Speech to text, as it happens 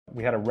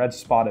We had a red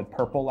spotted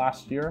purple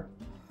last year,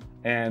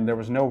 and there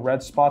was no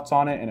red spots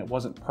on it, and it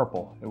wasn't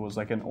purple. It was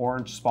like an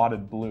orange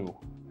spotted blue.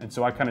 And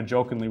so I kind of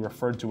jokingly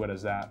referred to it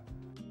as that.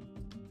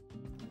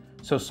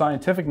 So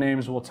scientific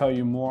names will tell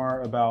you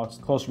more about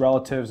close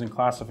relatives and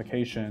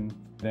classification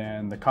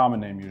than the common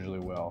name usually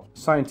will.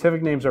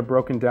 Scientific names are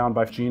broken down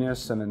by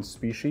genus and then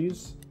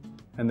species.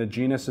 And the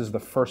genus is the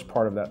first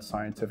part of that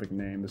scientific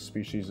name. The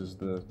species is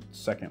the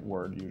second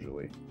word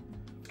usually.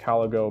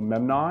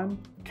 Caligomemnon,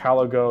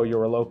 Caligo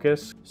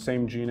urolocus,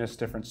 same genus,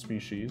 different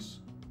species.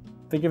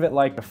 Think of it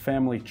like a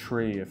family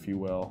tree, if you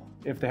will.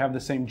 If they have the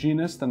same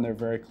genus, then they're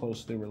very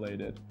closely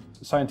related.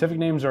 Scientific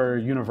names are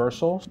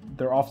universal.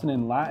 They're often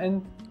in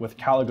Latin with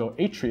Caligo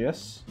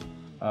atrius.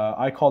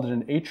 I called it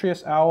an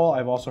atrius owl.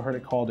 I've also heard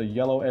it called a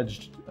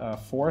yellow-edged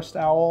forest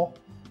owl.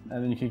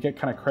 And then you can get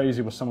kind of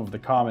crazy with some of the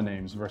common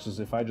names versus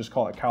if I just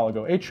call it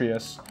Caligo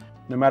atrius,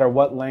 no matter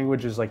what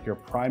language is like your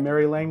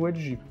primary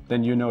language,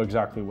 then you know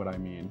exactly what I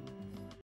mean.